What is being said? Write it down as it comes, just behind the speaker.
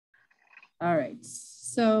All right,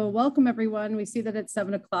 so welcome everyone. We see that it's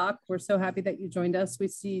 7 o'clock. We're so happy that you joined us. We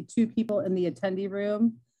see 2 people in the attendee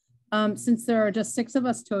room. Since there are just 6 of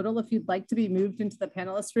us total, if you'd like to be moved into the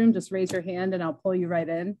panelist room, just raise your hand and I'll pull you right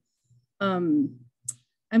in. I'm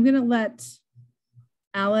gonna let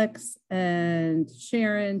Alex and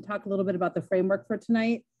Sharon talk a little bit about the framework for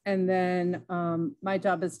tonight. And then my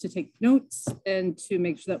job is to take notes and to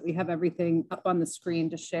make sure that we have everything up on the screen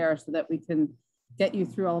to share so that we can get you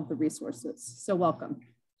through all of the resources. So welcome.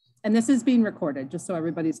 And this is being recorded, just so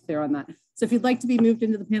everybody's clear on that. So if you'd like to be moved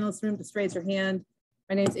into the panelist room, just raise your hand.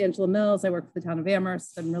 My name is Angela Mills. I work for the town of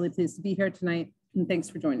Amherst. I'm really pleased to be here tonight. And thanks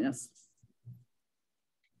for joining us.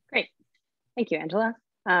 Great. Thank you, Angela.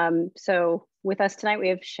 So with us tonight, we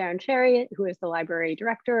have Sharon Cherry, who is the library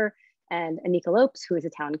director, and Anika Lopes, who is a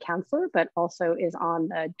town councilor, but also is on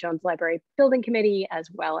the Jones Library Building Committee, as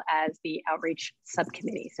well as the outreach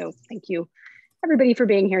subcommittee. So thank you, everybody, for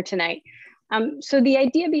being here tonight. So the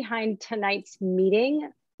idea behind tonight's meeting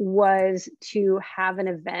was to have an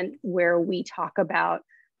event where we talk about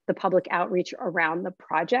the public outreach around the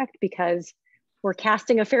project, because we're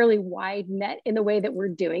casting a fairly wide net in the way that we're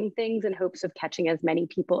doing things in hopes of catching as many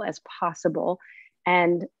people as possible.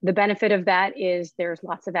 And the benefit of that is there's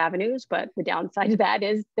lots of avenues, but the downside of that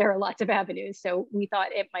is there are lots of avenues. So we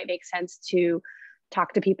thought it might make sense to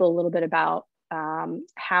talk to people a little bit about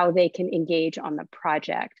how they can engage on the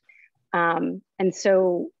project. And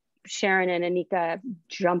so Sharon and Anika,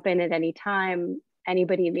 jump in at any time.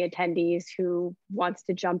 Anybody in the attendees who wants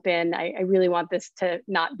to jump in, I really want this to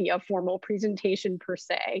not be a formal presentation per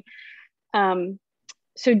se.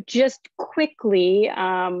 So just quickly,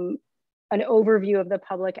 an overview of the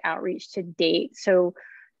public outreach to date. So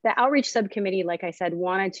the outreach subcommittee, like I said,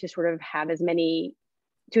 wanted to sort of have to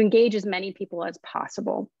engage as many people as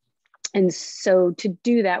possible. And so to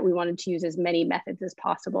do that, we wanted to use as many methods as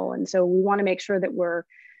possible. And so we want to make sure that we're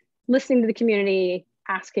listening to the community,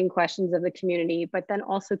 asking questions of the community, but then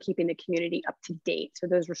also keeping the community up to date. So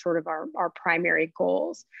those were sort of our primary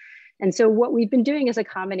goals. And so what we've been doing is a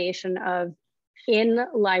combination of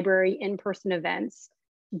in-library, in-person events,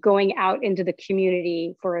 going out into the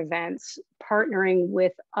community for events, partnering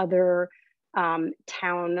with other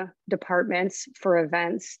town departments for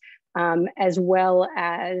events, as well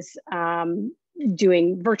as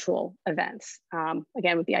doing virtual events,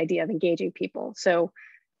 again, with the idea of engaging people. So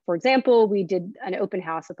for example, we did an open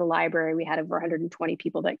house at the library. We had over 120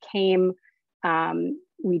 people that came.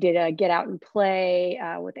 We did a get out and play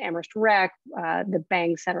with Amherst Rec, the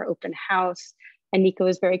Bang Center open house. Anika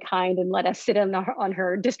was very kind and let us sit on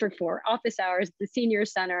her District 4 office hours at the Senior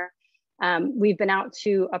Center. We've been out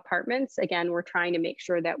to apartments. Again, we're trying to make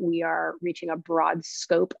sure that we are reaching a broad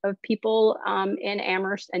scope of people in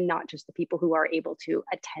Amherst, and not just the people who are able to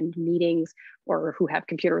attend meetings or who have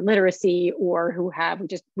computer literacy or who have,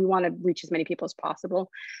 we want to reach as many people as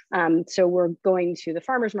possible. So we're going to the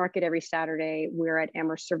farmer's market every Saturday. We're at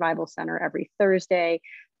Amherst Survival Center every Thursday.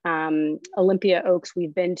 Olympia Oaks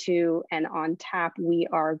we've been to, and on tap we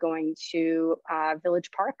are going to Village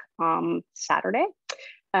Park Saturday,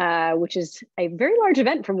 which is a very large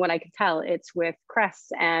event from what I could tell. It's with Cress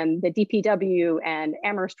and the DPW and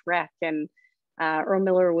Amherst Rec, and Earl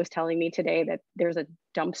Miller was telling me today that there's a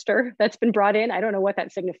dumpster that's been brought in. I don't know what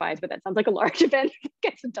that signifies, but that sounds like a large event.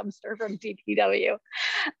 Gets a dumpster from DPW.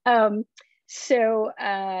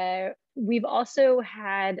 We've also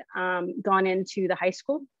had gone into the high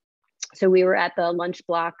school. So we were at the lunch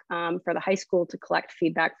block for the high school to collect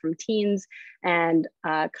feedback from teens, and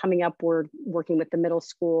coming up, we're working with the middle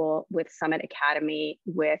school, with Summit Academy,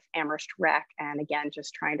 with Amherst Rec, and again,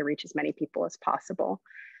 just trying to reach as many people as possible.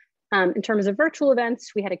 In terms of virtual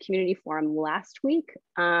events, we had a community forum last week.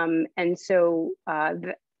 And so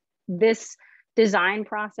this design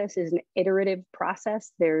process is an iterative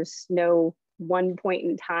process. There's no one point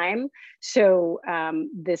in time. So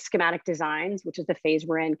the schematic designs, which is the phase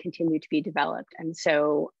we're in, continue to be developed. And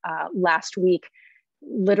so last week,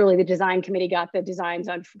 literally the design committee got the designs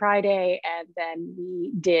on Friday, and then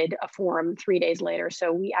we did a forum 3 days later.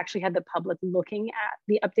 So we actually had the public looking at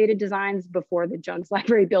the updated designs before the Jones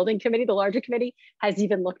Library Building Committee, the larger committee, has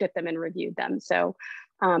even looked at them and reviewed them. So,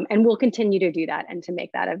 and we'll continue to do that and to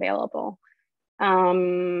make that available.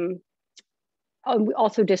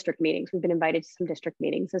 Also district meetings. We've been invited to some district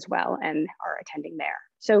meetings as well and are attending there.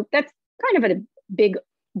 So that's kind of a big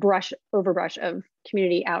overbrush of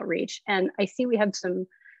community outreach. And I see we have some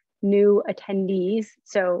new attendees.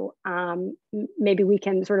 So maybe we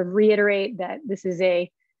can sort of reiterate that this is a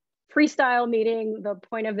freestyle meeting. The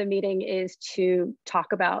point of the meeting is to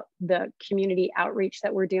talk about the community outreach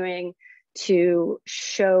that we're doing, to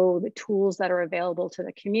show the tools that are available to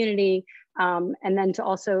the community, and then to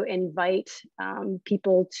also invite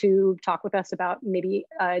people to talk with us about maybe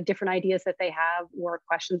different ideas that they have or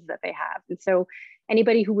questions that they have. And so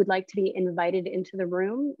anybody who would like to be invited into the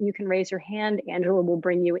room, you can raise your hand. Angela will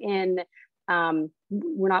bring you in.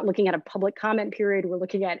 We're not looking at a public comment period. We're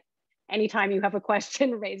looking at anytime you have a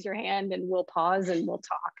question, raise your hand and we'll pause and we'll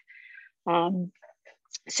talk.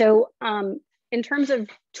 In terms of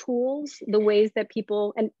tools, the ways that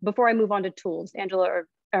people, and before I move on to tools, Angela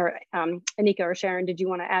or Anika or Sharon, did you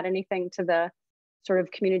want to add anything to the sort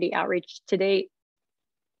of community outreach to date?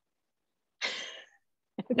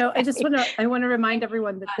 No, I want to remind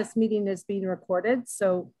everyone that this meeting is being recorded.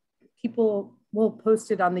 So people will post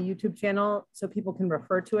it on the YouTube channel so people can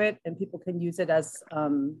refer to it and people can use it as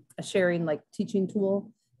a sharing like teaching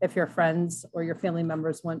tool. If your friends or your family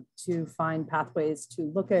members want to find pathways to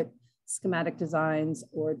look at schematic designs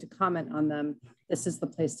or to comment on them, this is the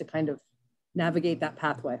place to kind of navigate that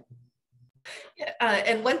pathway.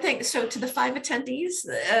 And one thing, so to the 5 attendees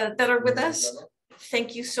that are with us,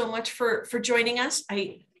 thank you so much for joining us.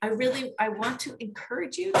 I want to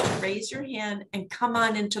encourage you to raise your hand and come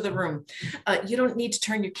on into the room. You don't need to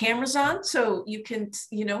turn your cameras on, so you can,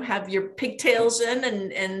 have your pigtails in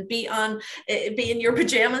and be in your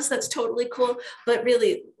pajamas. That's totally cool. But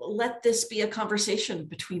really, let this be a conversation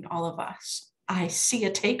between all of us. I see a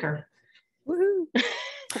taker. Woohoo!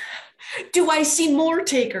 Do I see more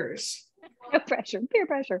takers? No pressure, peer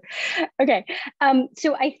pressure. Okay,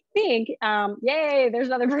 so I think, yay, there's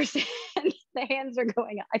another person. The hands are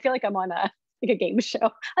going up. I feel like I'm on a game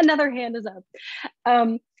show. Another hand is up.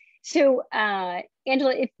 Angela,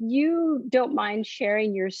 if you don't mind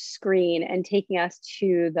sharing your screen and taking us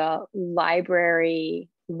to the library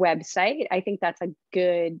website, I think that's a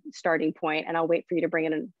good starting point. And I'll wait for you to bring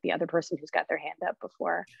in the other person who's got their hand up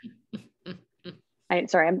before.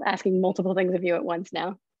 Sorry, I'm asking multiple things of you at once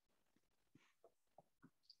now.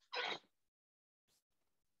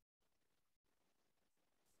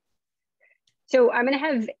 So I'm going to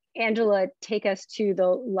have Angela take us to the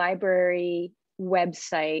library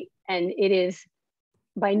website, and it is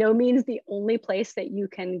by no means the only place that you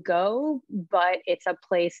can go, but it's a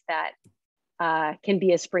place that can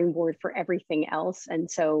be a springboard for everything else. And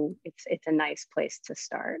so it's a nice place to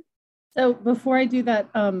start. So before I do that,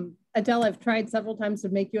 Adele, I've tried several times to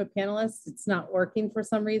make you a panelist. It's not working for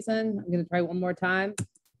some reason. I'm going to try one more time.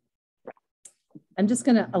 I'm just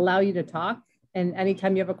going to allow you to talk. And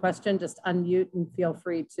anytime you have a question, just unmute and feel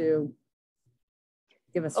free to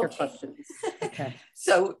give us your questions. Okay.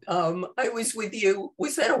 So I was with you,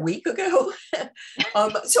 was that a week ago?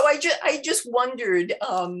 So I just wondered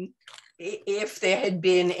if there had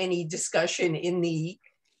been any discussion in the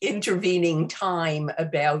intervening time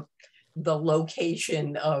about the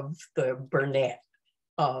location of the Burnett.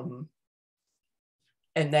 And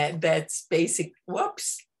that's basic,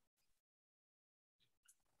 whoops.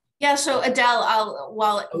 Yeah, so Adele,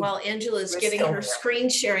 while Angela's getting her screen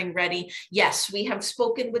sharing ready, yes, we have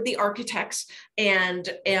spoken with the architects and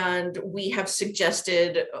we have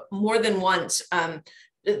suggested more than once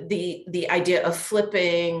the idea of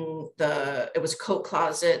flipping it was coat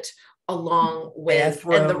closet along with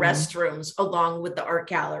and the restrooms along with the art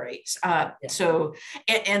galleries. So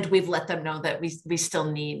and we've let them know that we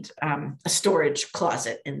still need a storage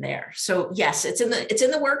closet in there. So yes, it's in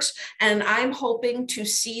the works, and I'm hoping to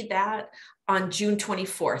see that on June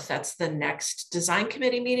 24th. That's the next design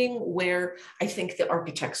committee meeting where I think the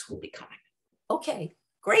architects will be coming. Okay,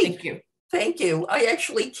 great. Thank you. Thank you. I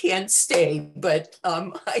actually can't stay, but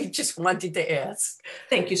I just wanted to ask.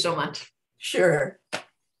 Thank you so much. Sure.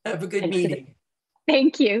 Have a good meeting.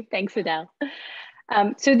 Thank you. Thanks, Adele.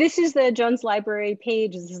 So this is the Jones Library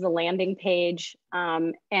page. This is the landing page.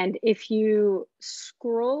 And if you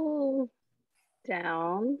scroll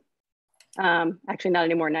down, actually not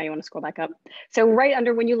anymore. Now you want to scroll back up. So right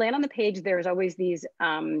under, when you land on the page, there's always these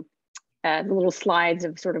little slides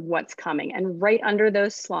of sort of what's coming. And right under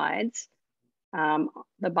those slides,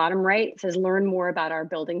 the bottom right says learn more about our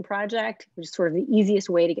building project, which is sort of the easiest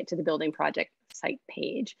way to get to the building project site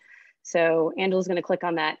page. So Angela's going to click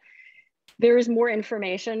on that. There is more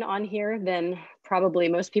information on here than probably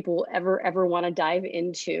most people will ever want to dive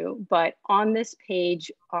into, but on this page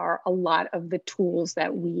are a lot of the tools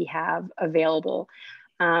that we have available.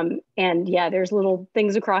 And yeah, there's little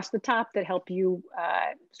things across the top that help you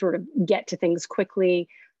sort of get to things quickly.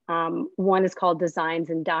 One is called Designs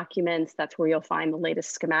and Documents. That's where you'll find the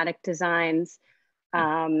latest schematic designs.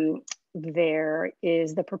 There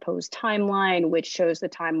is the proposed timeline, which shows the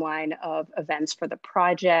timeline of events for the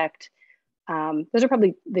project. those are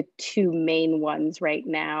probably the two main ones right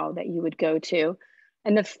now that you would go to.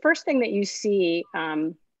 And the first thing that you see,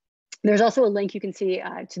 there's also a link you can see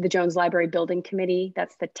to the Jones Library Building Committee.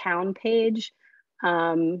 That's the town page.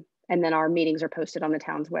 And then our meetings are posted on the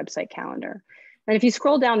town's website calendar. And if you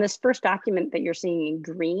scroll down, this first document that you're seeing in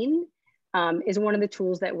green is one of the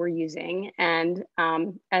tools that we're using. And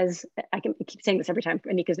as I keep saying this every time,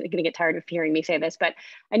 Anika's gonna get tired of hearing me say this, but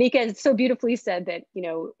Anika has so beautifully said that, you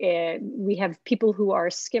know, we have people who are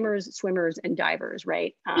skimmers, swimmers, and divers,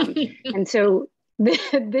 right? And so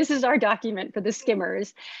this is our document for the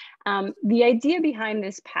skimmers. The idea behind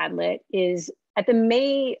this Padlet is at the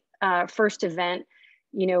May 1st event,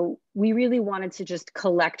 you know, we really wanted to just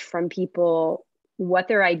collect from people what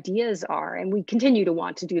their ideas are. And we continue to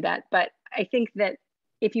want to do that. But I think that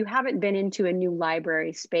if you haven't been into a new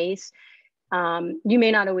library space, you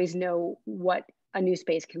may not always know what a new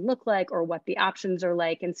space can look like or what the options are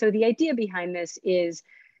like. And so the idea behind this is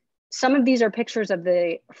some of these are pictures of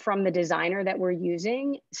from the designer that we're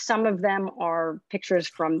using. Some of them are pictures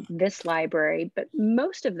from this library, but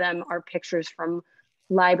most of them are pictures from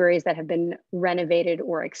libraries that have been renovated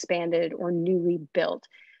or expanded or newly built,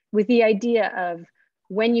 with the idea of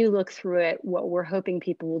when you look through it, what we're hoping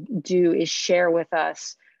people will do is share with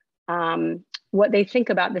us what they think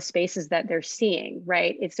about the spaces that they're seeing,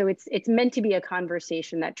 right? So it's meant to be a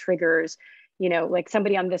conversation that triggers, you know, like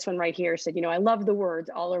somebody on this one right here said, you know, I love the words,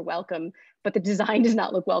 all are welcome, but the design does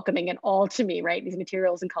not look welcoming at all to me, right? These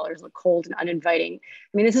materials and colors look cold and uninviting.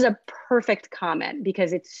 I mean, this is a perfect comment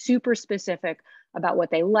because it's super specific about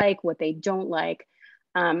what they like, what they don't like.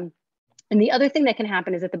 And the other thing that can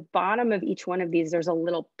happen is at the bottom of each one of these, there's a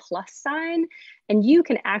little plus sign, and you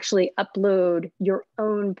can actually upload your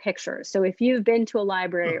own pictures. So if you've been to a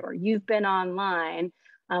library or you've been online,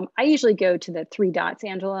 I usually go to the 3 dots,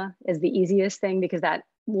 Angela, is the easiest thing because that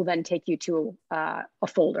will then take you to a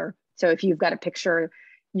folder. So if you've got a picture,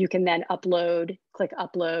 you can then upload, click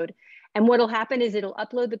upload. And what'll happen is it'll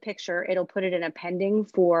upload the picture, it'll put it in a pending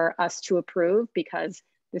for us to approve because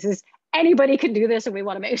this is, anybody can do this and we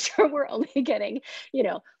want to make sure we're only getting, you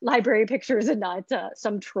know, library pictures and not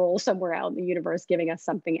some troll somewhere out in the universe giving us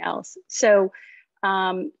something else. So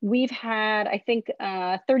we've had, I think,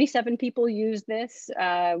 37 people use this,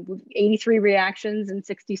 83 reactions and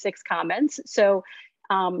 66 comments. So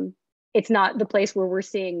it's not the place where we're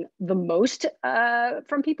seeing the most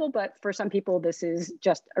from people, but for some people, this is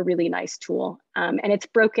just a really nice tool. And it's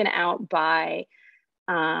broken out by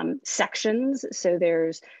sections. So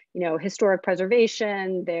there's, you know, historic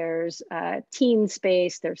preservation, there's teen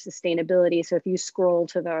space, there's sustainability. So if you scroll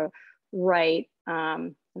to the right,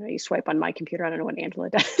 you swipe on my computer, I don't know what Angela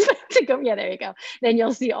does to go, yeah, there you go. Then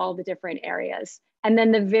you'll see all the different areas. And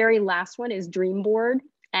then the very last one is Dream Board.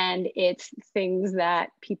 And it's things that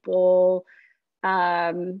people,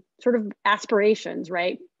 sort of aspirations,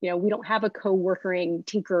 right? You know, we don't have a co-working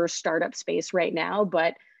tinker startup space right now,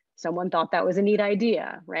 but someone thought that was a neat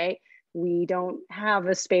idea, right? We don't have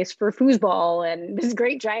a space for foosball and this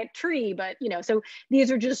great giant tree, but, you know, so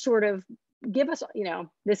these are just sort of give us, you know,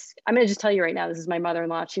 this, I'm going to just tell you right now, this is my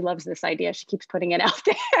mother-in-law. She loves this idea. She keeps putting it out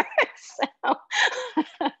there.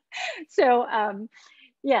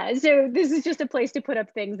 Yeah, so this is just a place to put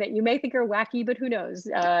up things that you may think are wacky, but who knows?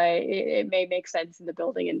 It may make sense in the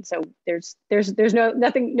building. And so there's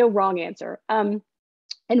no wrong answer. And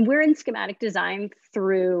we're in schematic design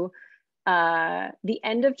through the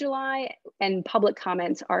end of July, and public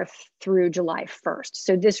comments are through July 1st.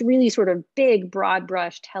 So this really sort of big, broad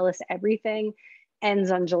brush, tell us everything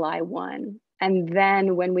ends on July 1. And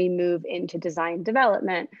then when we move into design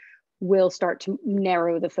development, we'll start to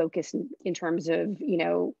narrow the focus in terms of, you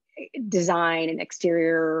know, design and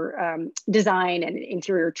exterior design and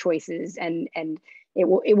interior choices. And it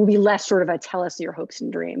will be less sort of a tell us your hopes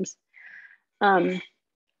and dreams.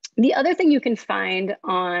 The other thing you can find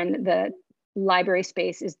on the library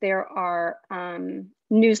space is there are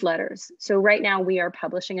newsletters. So right now we are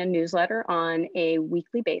publishing a newsletter on a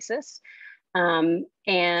weekly basis. And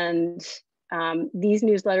these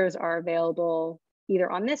newsletters are available either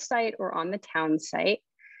on this site or on the town site.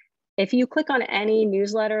 If you click on any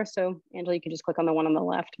newsletter, so Angela, you can just click on the one on the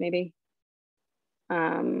left maybe,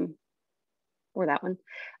 or that one.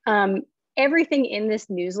 Everything in this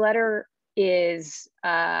newsletter is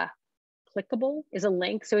clickable, is a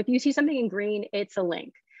link. So if you see something in green, it's a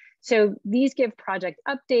link. So these give project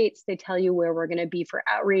updates. They tell you where we're going to be for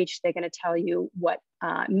outreach. They're going to tell you what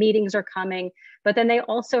meetings are coming, but then they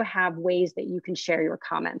also have ways that you can share your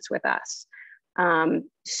comments with us.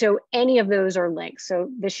 So any of those are links. So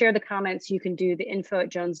to share the comments, you can do the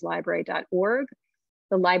info@joneslibrary.org.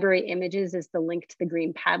 The library images is the link to the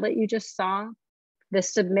green Padlet you just saw. The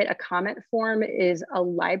submit a comment form is a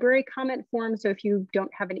library comment form. So if you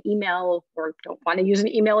don't have an email or don't want to use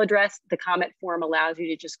an email address, the comment form allows you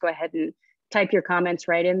to just go ahead and type your comments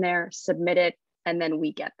right in there, submit it, and then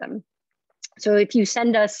we get them. So if you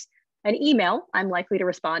send us an email, I'm likely to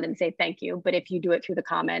respond and say thank you. But if you do it through the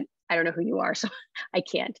comment, I don't know who you are, so I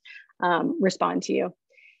can't respond to you.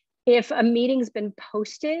 If a meeting's been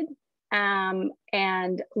posted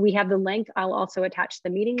and we have the link, I'll also attach the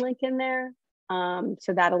meeting link in there.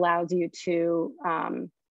 So that allows you to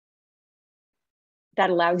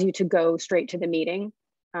go straight to the meeting.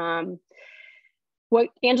 What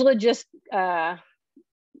Angela just, so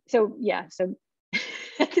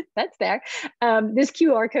that's there. This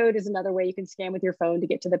QR code is another way you can scan with your phone to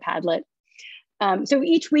get to the Padlet. So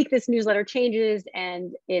each week this newsletter changes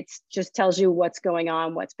and it just tells you what's going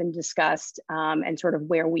on, what's been discussed, and sort of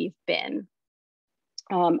where we've been.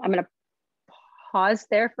 I'm gonna pause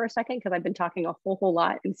there for a second because I've been talking a whole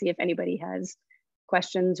lot and see if anybody has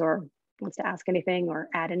questions or wants to ask anything or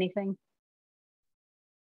add anything.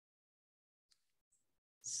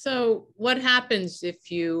 So what happens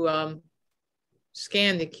if you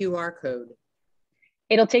scan the QR code?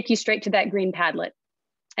 It'll take you straight to that green Padlet.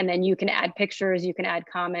 And then you can add pictures, you can add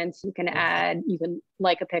comments, you can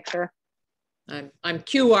like a picture. I'm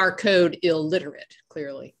QR code illiterate,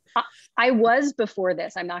 clearly. I was before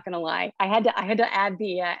this, I'm not gonna lie. I had to add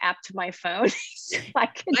the app to my phone. So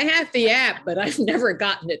I have the app, but I've never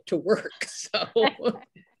gotten it to work, so.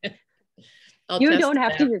 You don't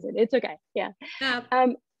have to use it, it's okay, yeah.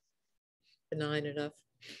 Benign enough.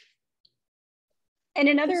 And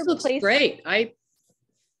another place. Great,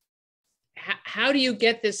 how do you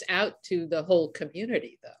get this out to the whole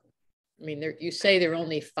community though? I mean, you say there are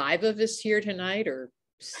only 5 of us here tonight or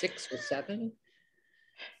 6 or 7?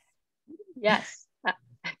 Yes.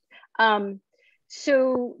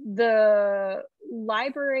 So the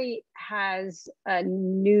library has a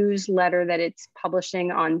newsletter that it's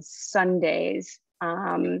publishing on Sundays.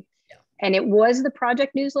 And it was the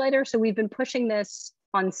project newsletter. So we've been pushing this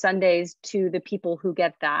on Sundays to the people who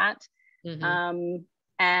get that. Mm-hmm.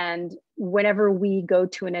 And whenever we go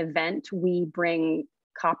to an event, we bring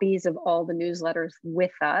copies of all the newsletters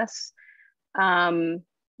with us.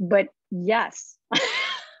 But yes,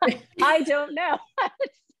 I don't know.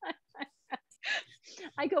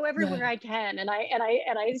 I go everywhere I can, and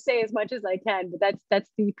I say as much as I can. But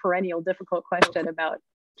that's the perennial difficult question about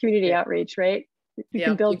community outreach, right? You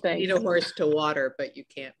can build things. You need a horse to water, but you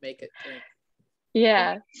can't make it drink.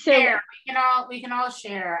 Yeah. So we can all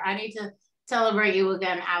share. I need to celebrate you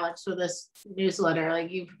again, Alex, for this newsletter.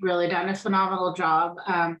 Like, you've really done a phenomenal job.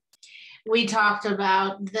 We talked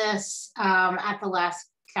about this at the last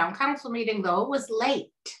town council meeting, though it was late.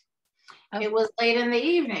 It was late in the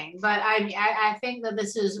evening, but I think that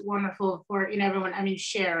this is wonderful for everyone. I mean,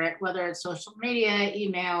 share it, whether it's social media,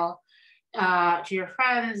 email to your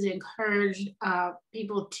friends, encourage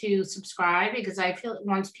people to subscribe, because I feel that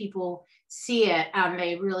once people see it and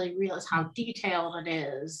they really realize how detailed it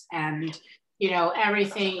is, and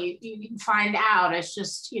everything you can find out, it's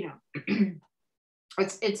just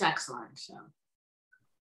it's excellent. So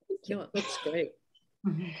that's great.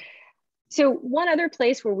 Mm-hmm. So one other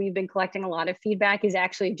place where we've been collecting a lot of feedback is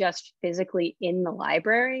actually just physically in the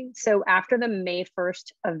library. So after the May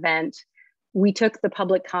 1st event, we took the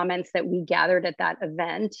public comments that we gathered at that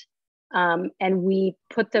event and we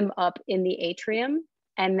put them up in the atrium.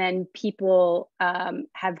 And then people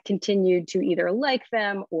have continued to either like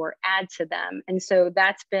them or add to them. And so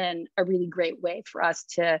that's been a really great way for us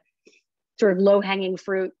to sort of low-hanging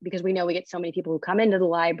fruit, because we know we get so many people who come into the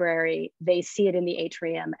library, they see it in the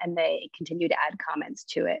atrium and they continue to add comments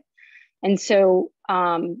to it. And so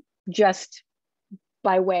just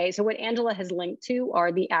by way, so what Angela has linked to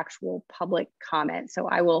are the actual public comments. So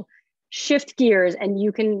I will shift gears and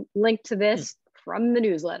you can link to this from the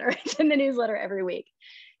newsletter. It's in the newsletter every week.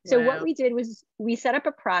 So what we did was we set up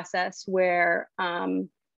a process where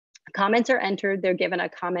comments are entered, they're given a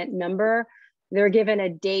comment number, they're given a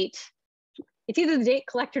date. It's either the date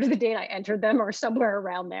collected or the date I entered them or somewhere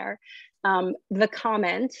around there. The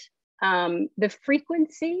comment, the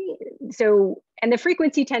frequency. And the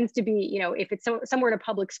frequency tends to be, if it's somewhere in a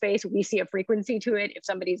public space, we see a frequency to it. If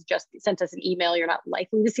somebody's just sent us an email, you're not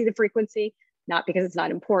likely to see the frequency, not because it's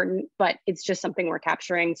not important, but it's just something we're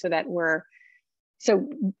capturing so that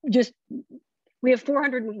we have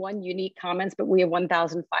 401 unique comments, but we have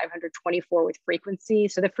 1,524 with frequency.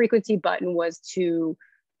 So the frequency button was to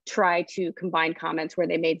try to combine comments where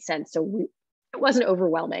they made sense. So it wasn't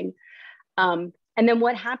overwhelming. And then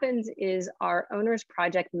what happens is our owner's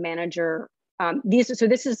project manager So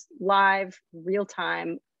this is live, real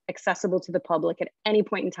time, accessible to the public at any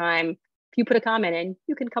point in time. If you put a comment in,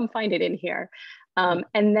 you can come find it in here. And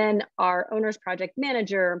then our owner's project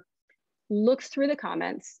manager looks through the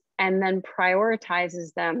comments and then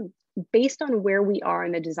prioritizes them based on where we are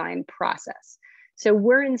in the design process. So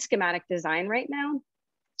we're in schematic design right now.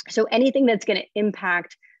 So anything that's going to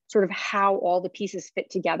impact sort of how all the pieces fit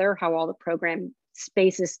together, how all the program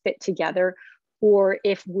spaces fit together, or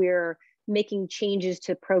if we're making changes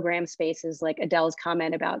to program spaces, like Adele's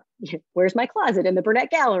comment about, you know, where's my closet in the Burnett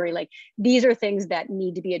Gallery? Like, these are things that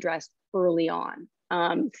need to be addressed early on.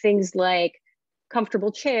 Things like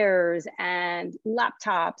comfortable chairs and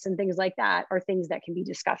laptops and things like that are things that can be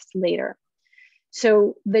discussed later.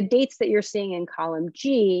 So the dates that you're seeing in column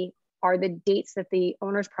G are the dates that the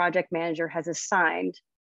owner's project manager has assigned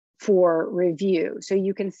for review. So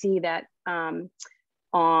you can see that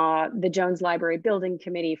the Jones Library Building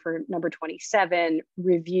Committee for number 27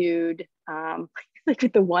 reviewed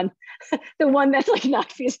like the one that's like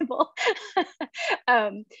not feasible.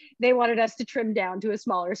 They wanted us to trim down to a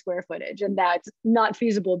smaller square footage, and that's not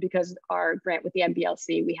feasible because our grant with the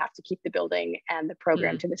MBLC, we have to keep the building and the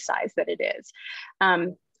program to the size that it is.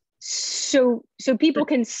 So people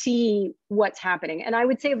can see what's happening. And I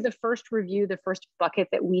would say of the first review, the first bucket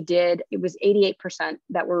that we did, it was 88%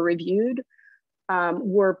 that were reviewed,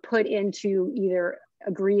 were put into either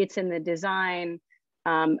agree it's in the design,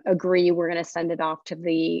 agree we're going to send it off to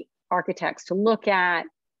the architects to look at,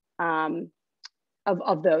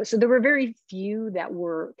 of those. So there were very few that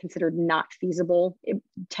were considered not feasible. It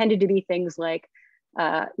tended to be things like,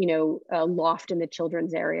 you know, a loft in the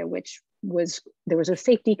children's area, which there was a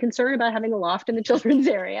safety concern about having a loft in the children's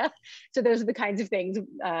area. So those are the kinds of things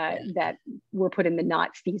that were put in the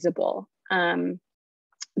not feasible.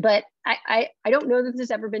 But I don't know that this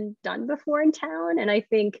has ever been done before in town. And I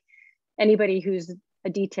think anybody who's a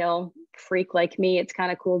detail freak like me, it's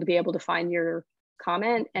kind of cool to be able to find your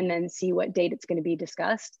comment and then see what date it's going to be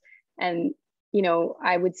discussed. And, you know,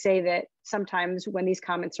 I would say that sometimes when these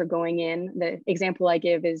comments are going in, the example I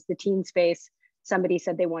give is the teen space. Somebody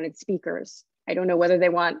said they wanted speakers. I don't know whether they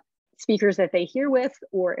want speakers that they hear with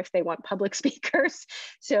or if they want public speakers.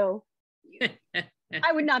 So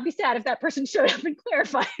I would not be sad if that person showed up and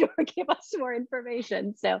clarified or gave us more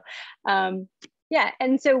information. So yeah,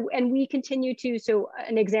 and we continue to, so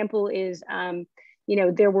an example is, you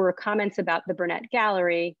know, there were comments about the Burnett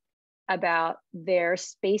Gallery about their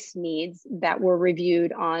space needs that were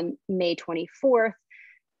reviewed on May 24th.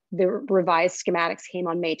 The revised schematics came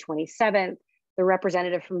on May 27th. The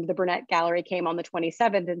representative from the Burnett Gallery came on the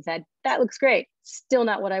 27th and said, that looks great, still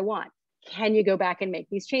not what I want. Can you go back and make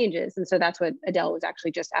these changes? And so that's what Adele was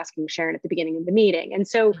actually just asking Sharon at the beginning of the meeting. And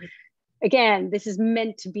so again, this is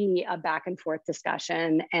meant to be a back and forth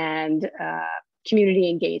discussion and community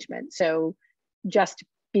engagement. So just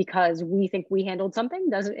because we think we handled something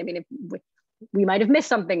doesn't, I mean, if we might have missed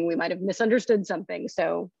something, we might have misunderstood something.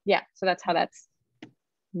 So yeah, so that's how that's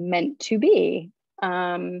meant to be.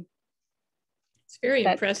 It's very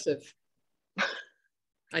impressive,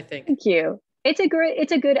 I think. Thank you. It's a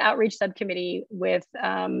good outreach subcommittee with,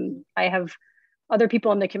 I have other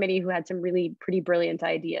people on the committee who had some really pretty brilliant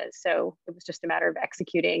ideas. So it was just a matter of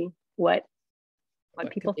executing what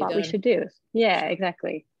people thought we should do. Yeah,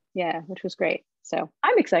 exactly. Yeah, which was great. So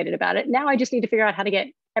I'm excited about it. Now I just need to figure out how to get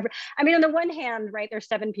I mean, on the one hand, right, there's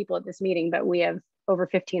 7 people at this meeting, but we have over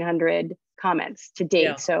 1,500 comments to date.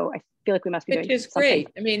 Yeah. So I feel like we must be doing something. Which is great.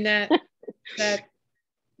 I mean, that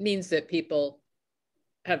means that people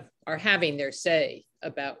are having their say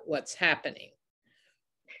about what's happening,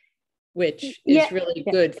 which is really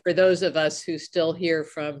good for those of us who still hear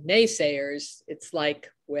from naysayers. It's like,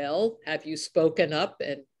 well, have you spoken up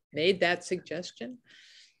and made that suggestion?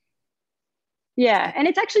 Yeah, and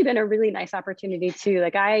it's actually been a really nice opportunity too.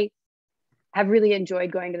 Like, I have really enjoyed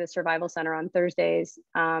going to the Survival Center on Thursdays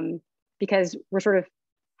because we're sort of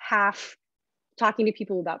half talking to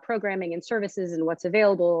people about programming and services and what's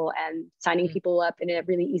available and signing people up in a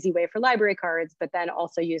really easy way for library cards, but then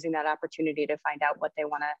also using that opportunity to find out what they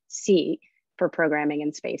want to see for programming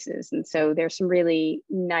and spaces. And so there's some really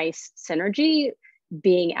nice synergy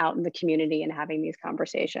being out in the community and having these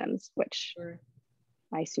conversations, which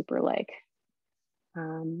I super like.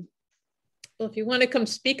 Well, if you want to come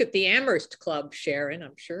speak at the Amherst Club, Sharon,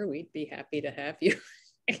 I'm sure we'd be happy to have you.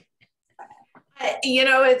 You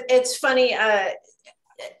know, it's funny.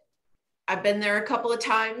 I've been there a couple of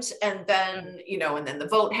times, and then, you know, and then the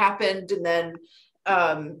vote happened, and then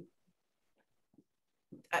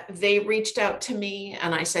they reached out to me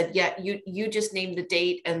and I said, yeah, you just named the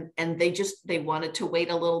date, and they wanted to wait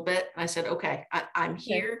a little bit. And I said, okay, I'm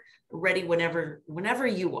here, ready whenever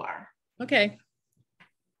you are. Okay.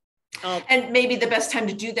 And maybe the best time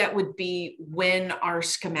to do that would be when our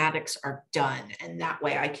schematics are done. And that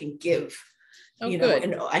way I can give, you know,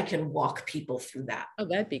 and I can walk people through that. Oh,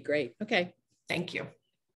 that'd be great. Okay. Thank you.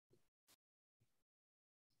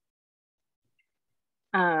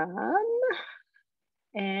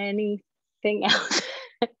 Anything else?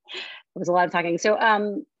 It was a lot of talking. So,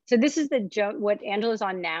 so this is what Angela's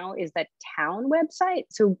on now is the town website.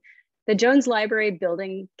 So the Jones Library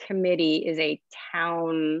Building Committee is a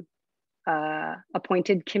town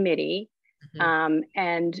appointed committee.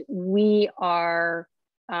 And we are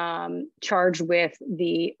charged with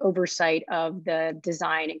the oversight of the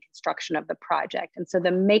design and construction of the project. And so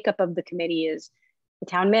the makeup of the committee is the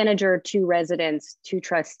town manager, 2 residents, 2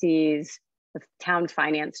 trustees, the town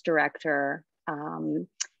finance director, and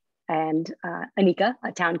Anika,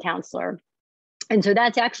 a town councilor. And so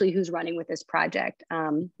that's actually who's running with this project,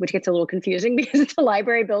 which gets a little confusing because it's a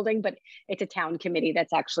library building, but it's a town committee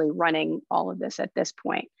that's actually running all of this at this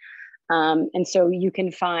point. And so you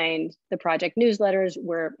can find the project newsletters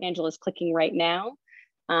where Angela's clicking right now,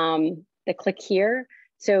 the click here.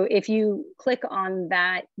 So if you click on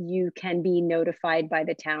that, you can be notified by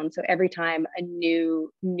the town. So every time a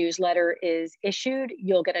new newsletter is issued,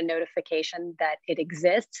 you'll get a notification that it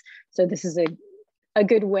exists. So this is a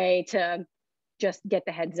good way to just get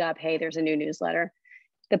the heads up, hey, there's a new newsletter.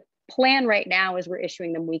 The plan right now is we're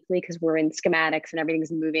issuing them weekly because we're in schematics and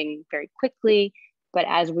everything's moving very quickly. But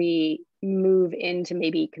as we move into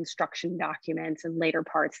maybe construction documents and later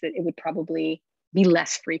parts, that it would probably be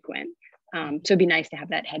less frequent. So it'd be nice to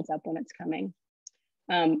have that heads up when it's coming.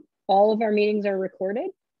 All of our meetings are recorded.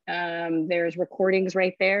 There's recordings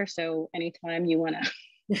right there. So anytime you want to,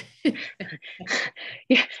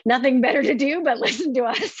 yeah, nothing better to do but listen to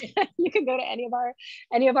us. You can go to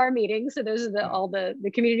any of our meetings. So those are all the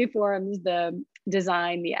community forums, the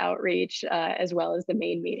design, the outreach, as well as the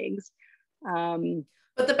main meetings.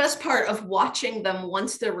 But the best part of watching them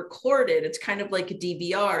once they're recorded, it's kind of like a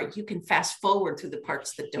DVR. You can fast forward through the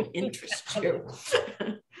parts that don't interest you.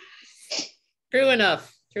 True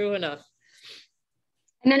enough. True enough.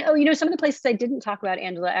 And then, oh, you know, some of the places I didn't talk about,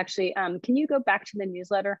 Angela, actually, can you go back to the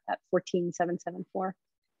newsletter at 14774?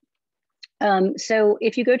 So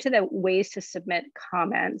if you go to the ways to submit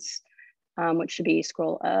comments, which should be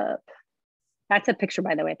scroll up, that's a picture,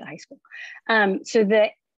 by the way, at the high school. So the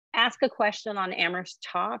Ask a Question on Amherst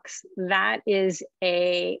Talks, that is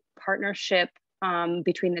a partnership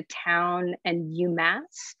between the town and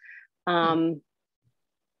UMass,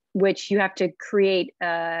 which you have to create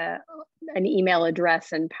an email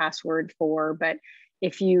address and password for. But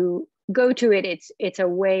if you go to it, it's a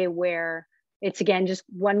way where it's, again, just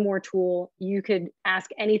one more tool. You could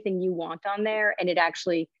ask anything you want on there, and it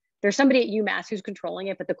actually, there's somebody at UMass who's controlling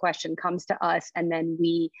it, but the question comes to us, and then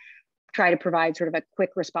we try to provide sort of a quick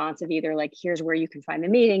response of either like, here's where you can find the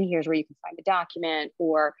meeting, here's where you can find the document,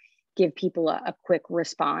 or give people a quick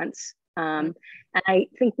response. And I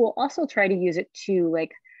think we'll also try to use it to,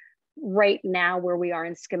 like, right now where we are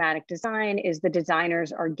in schematic design is the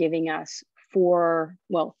designers are giving us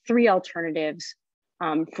 3 alternatives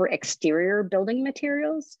for exterior building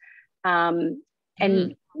materials. And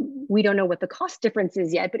we don't know what the cost difference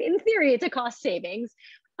is yet, but in theory, it's a cost savings.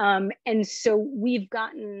 And so we've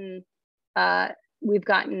gotten what's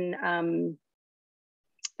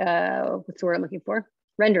the word I'm looking for?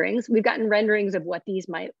 Renderings. We've gotten renderings of what these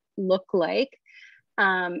might look like.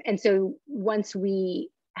 And so once we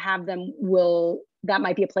have them, that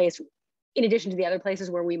might be a place, in addition to the other places,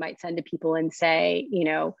 where we might send to people and say, you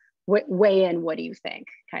know, weigh in, what do you think,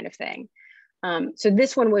 kind of thing. So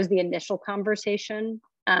this one was the initial conversation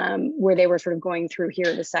where they were sort of going through,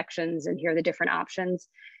 here are the sections and here are the different options.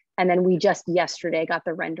 And then we just yesterday got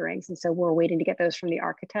the renderings. And so we're waiting to get those from the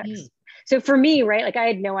architects. So for me, right, like I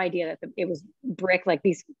had no idea that it was brick, like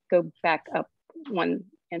these go back up one,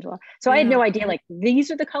 Angela. So I had no idea, like,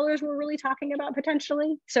 these are the colors we're really talking about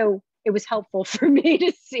potentially. So it was helpful for me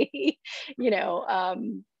to see, you know,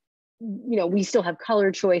 we still have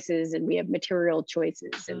color choices and we have material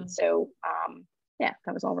choices. And so, yeah,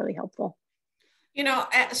 that was all really helpful. You know,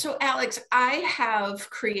 so Alex, I have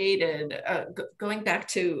created, going back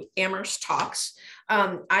to Amherst Talks,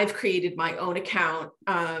 I've created my own account.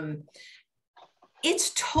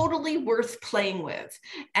 It's totally worth playing with.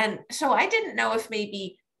 And so I didn't know if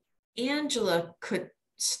maybe Angela could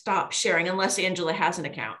stop sharing unless Angela has an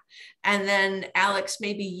account. And then Alex,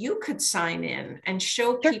 maybe you could sign in and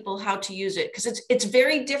show people how to use it, because it's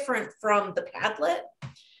very different from the Padlet.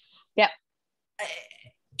 Yeah.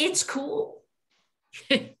 It's cool.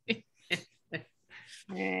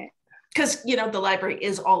 Right. Because, you know, the library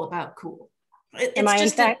is all about cool. Am I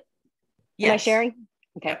just in fact? Yes. Am I sharing?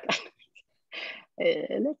 Okay.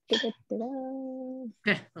 Oh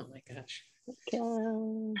my gosh. Okay.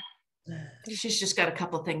 She's just got a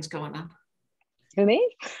couple of things going on. Who,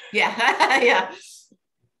 me? Yeah. Yeah.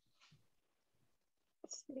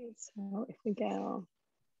 Let's see. So if we go.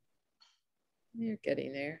 You're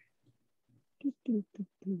getting there.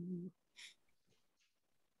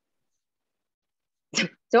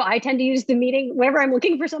 So I tend to use the meeting whenever I'm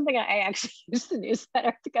looking for something. I actually use the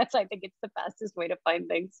newsletter because I think it's the fastest way to find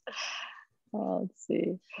things. Let's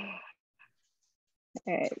see.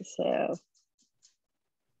 All right, so.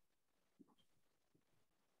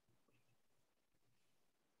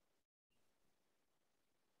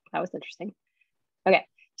 That was interesting. Okay,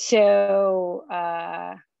 so,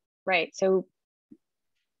 right. So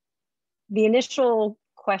the initial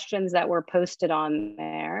questions that were posted on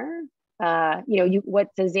there, you know,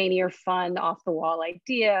 what's a zany or fun off the wall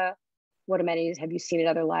idea? What amenities have you seen at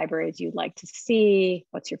other libraries you'd like to see?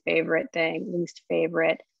 What's your favorite thing, least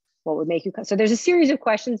favorite? What would make you come? So there's a series of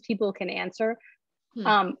questions people can answer,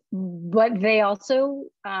 but they also,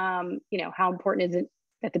 you know, how important is it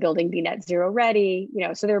that the building be net zero ready? You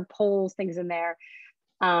know, so there are polls, things in there.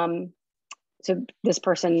 So this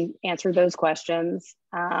person answered those questions.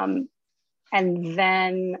 And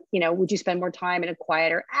then, you know, would you spend more time in a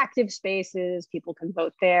quieter, active spaces? People can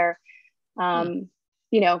vote there. You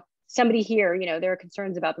know, somebody here, you know, there are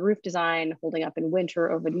concerns about the roof design holding up in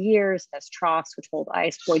winter over the years. That's troughs which hold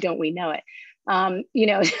ice. Boy, don't we know it. You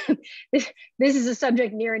know, this is a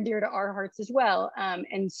subject near and dear to our hearts as well.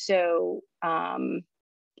 And so,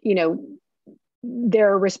 you know,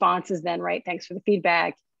 their responses then, right? Thanks for the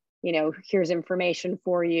feedback. You know, here's information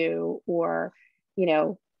for you, or, you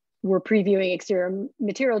know, we're previewing exterior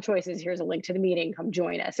material choices. Here's a link to the meeting, come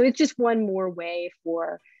join us. So it's just one more way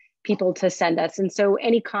for people to send us. And so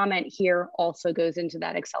any comment here also goes into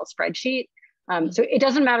that Excel spreadsheet. So it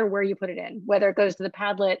doesn't matter where you put it in, whether it goes to the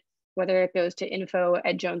Padlet, whether it goes to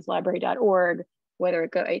info@joneslibrary.org, whether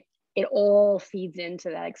it all feeds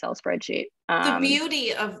into that Excel spreadsheet. The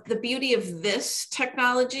beauty of this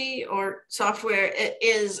technology or software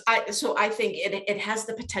is, I think it has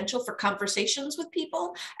the potential for conversations with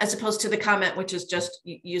people, as opposed to the comment, which is just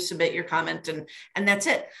you submit your comment and that's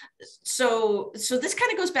it. So this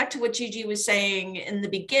kind of goes back to what Gigi was saying in the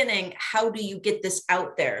beginning. How do you get this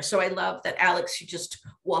out there? So I love that, Alex, you just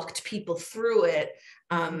walked people through it.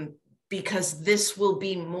 Because this will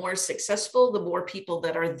be more successful the more people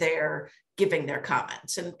that are there giving their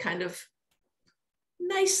comments and kind of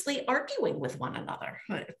nicely arguing with one another.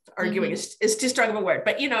 Arguing is too strong of a word,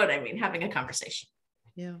 but you know what I mean, having a conversation.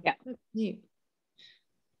 Yeah. That's neat.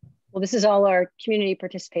 Well, this is all our community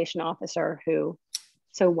participation officer who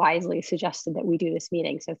so wisely suggested that we do this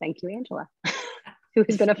meeting. So thank you, Angela, who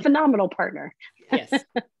has been a phenomenal partner. Yes.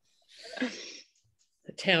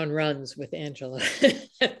 The town runs with Angela.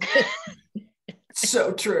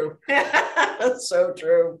 So true. So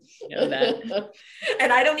true. You know that.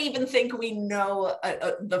 And I don't even think we know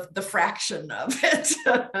the fraction of it.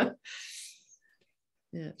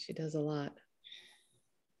 Yeah, she does a lot.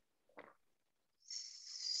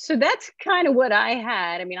 So that's kind of what I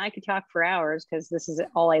had. I mean, I could talk for hours because this is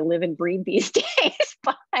all I live and breathe these days,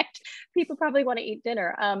 but people probably want to eat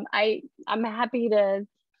dinner. I'm happy to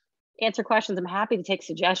answer questions. I'm happy to take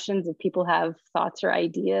suggestions if people have thoughts or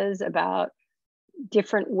ideas about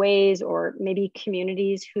different ways, or maybe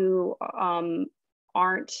communities who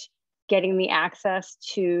aren't getting the access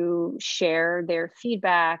to share their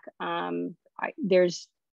feedback. There's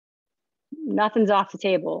nothing's off the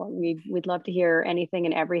table. We'd love to hear anything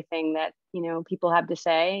and everything that, you know, people have to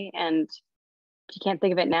say. And if you can't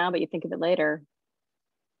think of it now, but you think of it later,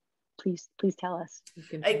 please tell us.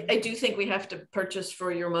 I do think we have to purchase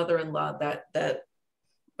for your mother-in-law that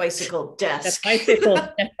bicycle desk. That bicycle.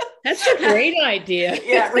 That's a great idea.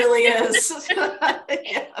 Yeah, it really is.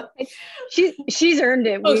 Yeah. She's earned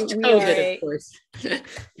it. Post-COVID, of course.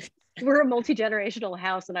 We're a multi-generational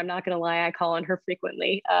house, and I'm not going to lie, I call on her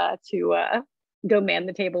frequently to go man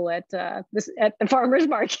the table at the farmer's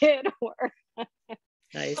market. Or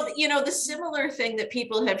Nice. Well, you know, the similar thing that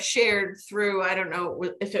people have shared through, I don't know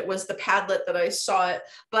if it was the Padlet that I saw it,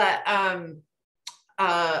 but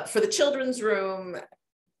for the children's room,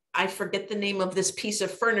 I forget the name of this piece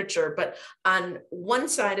of furniture, but on one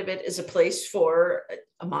side of it is a place for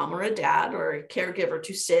a mom or a dad or a caregiver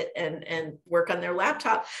to sit and work on their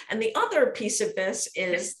laptop. And the other piece of this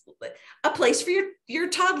is a place for your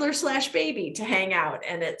toddler / baby to hang out.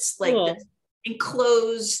 And it's like this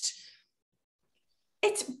enclosed.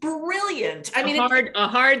 It's brilliant. I mean, a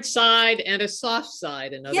hard side and a soft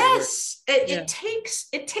side. In other words, it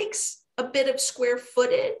takes a bit of square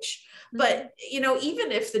footage, but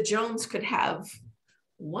even if the Jones could have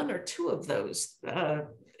 1 or 2 of those,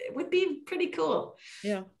 it would be pretty cool.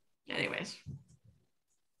 Yeah. Anyways.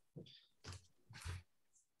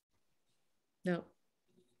 No.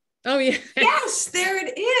 Oh yeah. Yes, there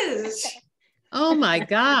it is. Oh my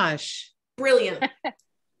gosh. Brilliant.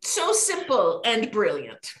 So simple and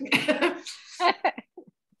brilliant.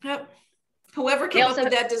 Yep. Whoever came up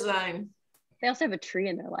with that design. They also have a tree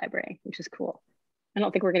in their library, which is cool. I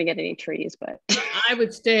don't think we're going to get any trees, but I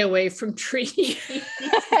would stay away from trees.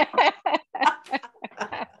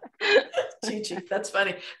 Gigi, that's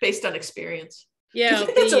funny. Based on experience. Yeah. Do you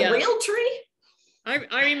think that's a real tree?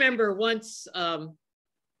 I remember once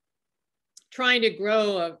trying to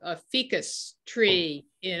grow a ficus tree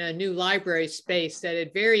in a new library space that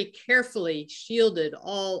had very carefully shielded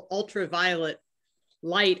all ultraviolet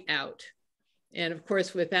light out. And of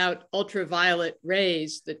course, without ultraviolet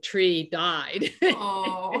rays, the tree died.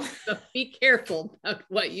 Oh. So be careful about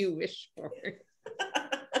what you wish for.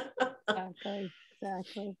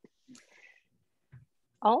 Exactly.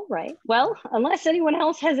 All right. Well, unless anyone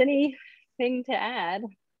else has anything to add.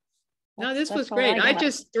 No, this was great. I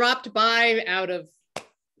just dropped by out of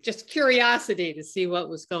just curiosity to see what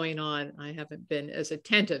was going on. I haven't been as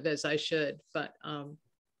attentive as I should, but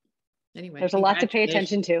anyway. There's a lot to pay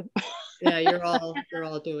attention to. Yeah, you're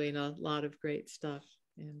all doing a lot of great stuff.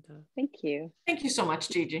 And thank you. Thank you so much,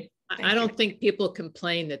 Gigi. I don't think people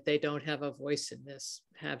complain that they don't have a voice in this,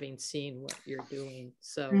 having seen what you're doing.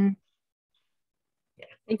 So yeah,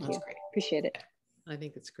 thank you. Great. Appreciate it. I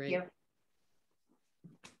think it's great. Yep.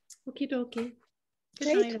 Okie dokie.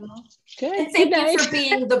 Good night, all. Good. And thank you for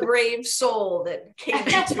being the brave soul that came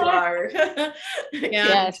into our,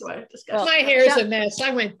 yes. into our discussion. My hair's a mess.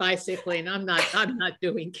 I went bicycling. I'm not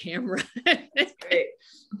doing camera. That's great.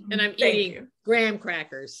 And I'm eating graham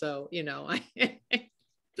crackers. So,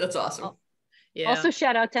 That's awesome. Yeah. Also,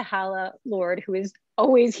 shout out to Hala Lord, who is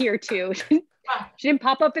always here too. She didn't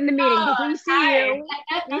pop up in the meeting, but we see you.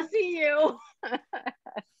 We see you.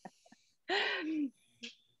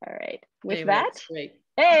 All right. With anyway, that, great.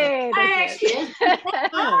 hey, that's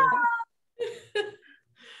Hi, it.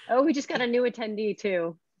 Oh, we just got a new attendee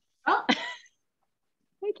too. Oh.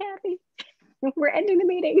 Hey, Kathy. We're ending the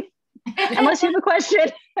meeting. Unless you have a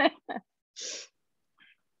question.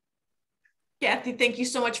 Kathy, thank you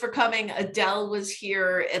so much for coming. Adele was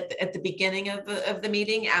here at the beginning of the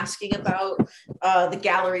meeting asking about the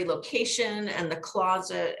gallery location and the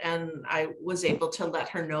closet, and I was able to let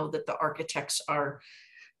her know that the architects are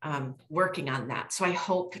working on that. So I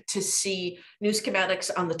hope to see New Schematics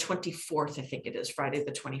on the 24th, I think it is, Friday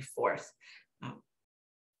the 24th.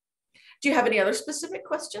 Do you have any other specific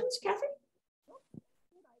questions, Kathy?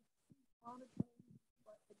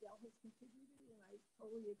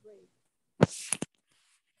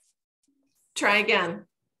 Try again.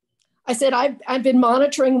 I said, I've been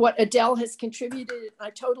monitoring what Adele has contributed. And I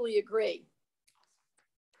totally agree.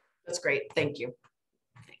 That's great. Thank you.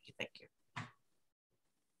 Thank you.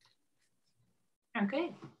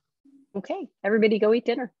 Okay. Okay, everybody go eat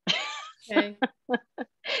dinner. Okay.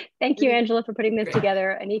 Thank you, Angela, for putting this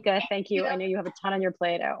together. Anika, thank you. I know you have a ton on your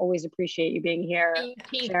plate. I always appreciate you being here.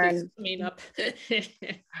 Sharon, coming up.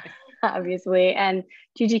 obviously. And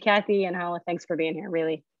Gigi, Kathy, and Hala, thanks for being here.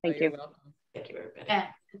 Really. Thank you. You're welcome. Thank you, everybody. Yeah.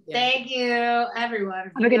 Thank you,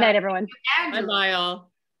 everyone. Have a good night, everyone. Bye-bye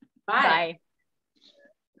all. Bye. Bye.